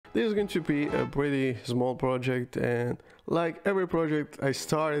This is going to be a pretty small project, and like every project I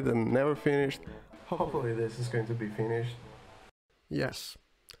started and never finished, hopefully this is going to be finished. Yes,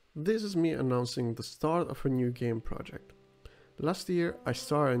 this is me announcing the start of a new game project. Last year I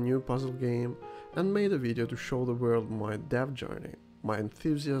started a new puzzle game and made a video to show the world my dev journey, my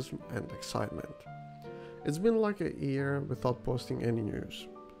enthusiasm and excitement. It's been like a year without posting any news.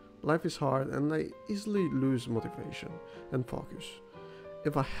 Life is hard and I easily lose motivation and focus.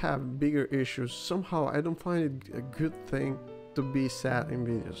 If I have bigger issues, somehow I don't find it a good thing to be sad in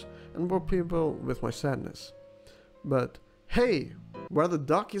videos and bore people with my sadness. But hey, where the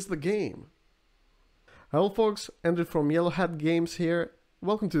duck is the game! Hello folks, Andrew from Yellow Hat Games here.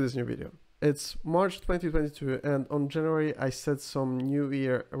 Welcome to this new video. It's March 2022 and on January I set some New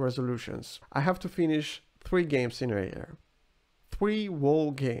Year resolutions. I have to finish 3 games in a year. 3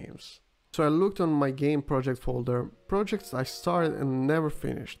 whole games. So I looked on my game project folder, projects I started and never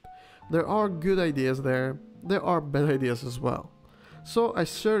finished. There are good ideas there are bad ideas as well. So I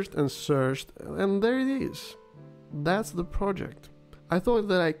searched and searched and there it is. That's the project. I thought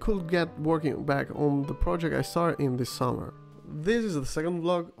that I could get working back on the project I started in this summer. This is the second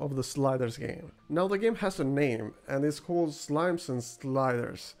vlog of the Sliders game. Now the game has a name and it's called Slimes and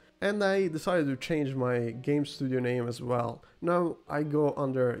Sliders. And I decided to change my game studio name as well. Now I go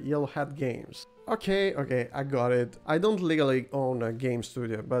under Yellow Hat Games. Okay, I got it. I don't legally own a game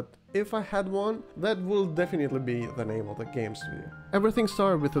studio, but if I had one, that will definitely be the name of the game studio. Everything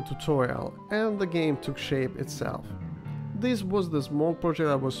started with a tutorial, and the game took shape itself. This was the small project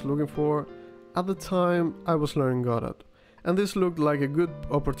I was looking for. At the time, I was learning Godot, and this looked like a good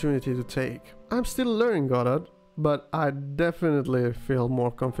opportunity to take. I'm still learning Godot, but I definitely feel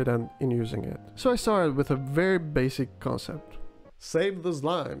more confident in using it. So I started with a very basic concept. Save the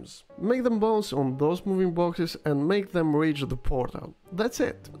slimes. Make them bounce on those moving boxes and make them reach the portal. That's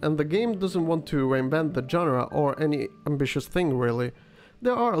it. And the game doesn't want to reinvent the genre or any ambitious thing really.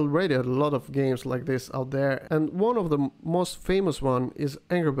 There are already a lot of games like this out there, and one of the most famous one is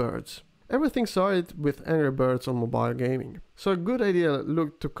Angry Birds. Everything started with Angry Birds on mobile gaming. So a good idea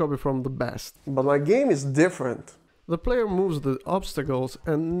looked to copy from the best. But my game is different. The player moves the obstacles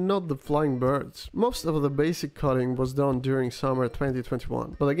and not the flying birds. Most of the basic coding was done during summer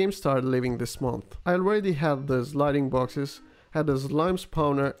 2021, but the game started living this month. I already had the sliding boxes, had a slime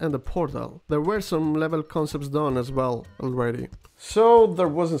spawner and a portal. There were some level concepts done as well already. So there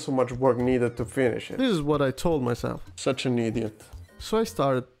wasn't so much work needed to finish it. This is what I told myself. Such an idiot. So I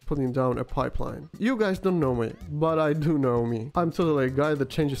started putting down a pipeline. You guys don't know me, but I do know me. I'm totally a guy that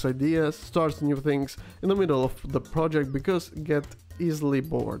changes ideas, starts new things in the middle of the project because get easily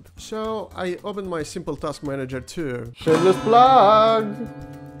bored. So I opened my simple task manager too. Shameless plug!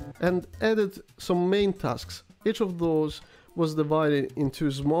 And added some main tasks. Each of those was divided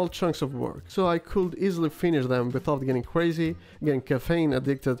into small chunks of work, so I could easily finish them without getting crazy, getting caffeine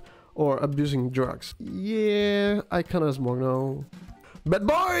addicted, or abusing drugs. Yeah, I kinda smoke now. Bad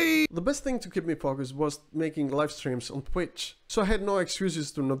boy! The best thing to keep me focused was making live streams on Twitch, so I had no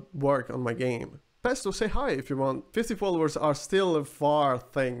excuses to not work on my game. Pesto, say hi if you want. 50 followers are still a far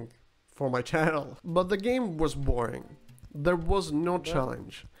thing for my channel. But the game was boring. There was no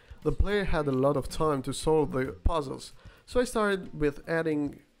challenge. The player had a lot of time to solve the puzzles, so I started with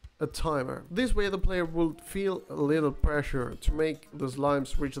adding a timer. This way the player would feel a little pressure to make the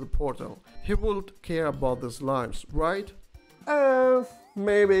slimes reach the portal. He would care about the slimes, right?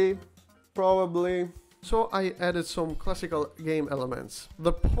 Maybe, probably. So I added some classical game elements,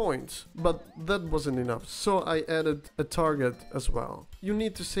 the points, but that wasn't enough, so I added a target as well. You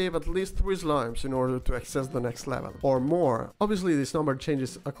need to save at least 3 slimes in order to access the next level, or more. Obviously this number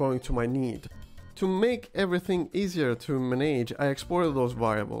changes according to my need. To make everything easier to manage, I exported those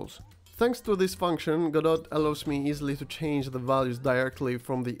variables. Thanks to this function, Godot allows me easily to change the values directly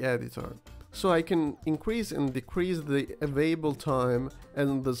from the editor. So I can increase and decrease the available time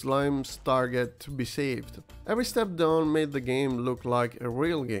and the slime's target to be saved. Every step done made the game look like a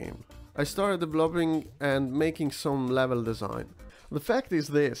real game. I started developing and making some level design. The fact is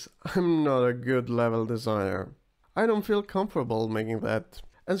this, I'm not a good level designer. I don't feel comfortable making that.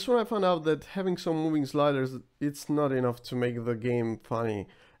 And soon I found out that having some moving sliders, it's not enough to make the game funny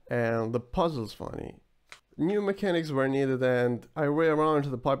and the puzzles funny. New mechanics were needed and I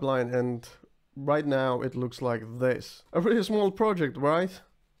rearranged the pipeline and right now it looks like this. A really small project, right?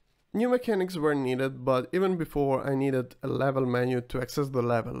 New mechanics were needed, but even before I needed a level menu to access the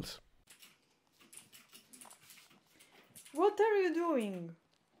levels. What are you doing?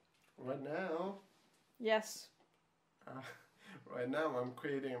 Right now? Yes. Right now I'm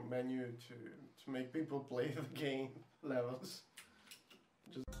creating a menu to make people play the game levels.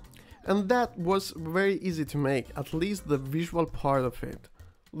 Just And that was very easy to make, at least the visual part of it.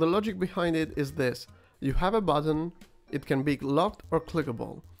 The logic behind it is this: you have a button, it can be locked or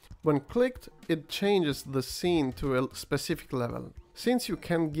clickable. When clicked, it changes the scene to a specific level. Since you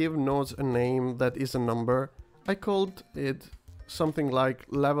can give nodes a name that is a number, I called it something like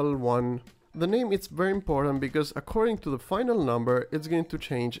level 1. The name is very important because according to the final number, it's going to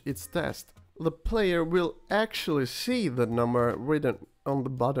change its test. The player will actually see the number written on the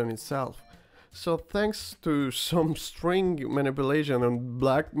button itself. So thanks to some string manipulation and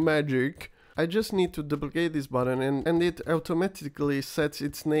black magic, I just need to duplicate this button and it automatically sets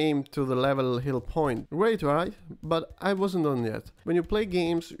its name to the level he'll point. Great, right? But I wasn't done yet. When you play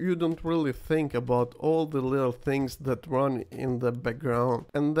games, you don't really think about all the little things that run in the background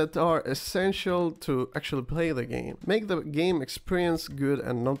and that are essential to actually play the game. Make the game experience good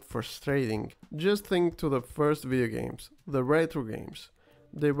and not frustrating. Just think to the first video games, the retro games.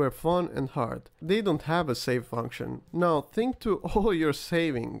 They were fun and hard. They don't have a save function. Now think to all your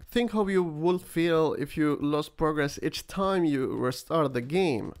saving. Think how you would feel if you lost progress each time you restart the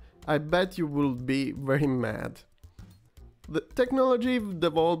game. I bet you would be very mad. The technology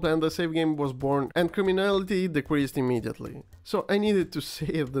developed and the save game was born and criminality decreased immediately. So I needed to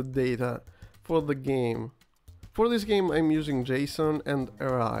save the data for the game. For this game I'm using JSON and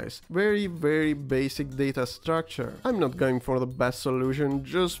arrays. Very basic data structure. I'm not going for the best solution,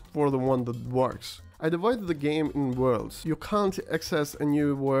 just for the one that works. I divided the game in worlds. You can't access a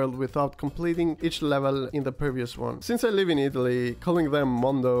new world without completing each level in the previous one. Since I live in Italy, calling them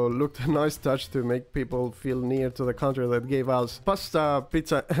Mondo looked a nice touch to make people feel near to the country that gave us pasta,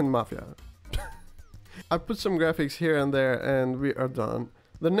 pizza and mafia. I put some graphics here and there and we are done.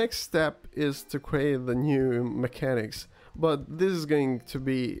 The next step is to create the new mechanics, but this is going to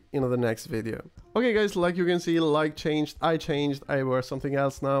be in the next video. Okay guys, like you can see, changed, I wear something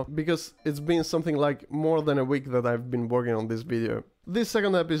else now, because it's been something like more than a week that I've been working on this video. This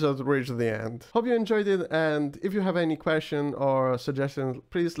second episode reached the end. Hope you enjoyed it, and if you have any question or suggestions,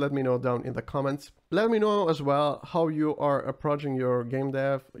 please let me know down in the comments. Let me know as well how you are approaching your game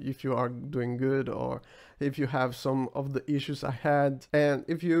dev, if you are doing good or if you have some of the issues I had, and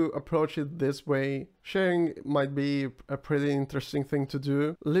if you approach it this way, sharing might be a pretty interesting thing to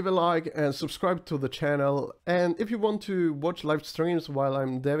do. Leave a like and subscribe to the channel, and if you want to watch live streams while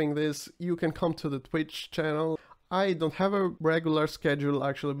I'm deving this, you can come to the Twitch channel. I don't have a regular schedule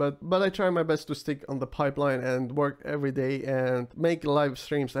actually, but I try my best to stick on the pipeline and work every day and make live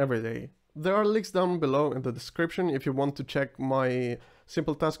streams every day. There are links down below in the description if you want to check my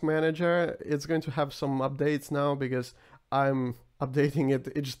Simple Task Manager. It's going to have some updates now because I'm updating it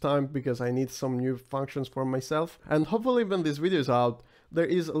each time because I need some new functions for myself. And hopefully when this video is out, there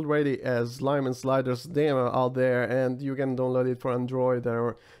is already a Slime and Sliders demo out there and you can download it for Android,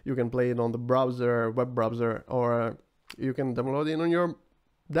 or you can play it on the browser, web browser, or you can download it on your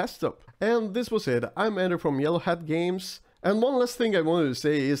desktop. And this was it. I'm Andrew from Yellow Hat Games. And one last thing I wanted to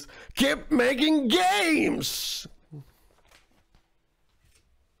say is, keep making games!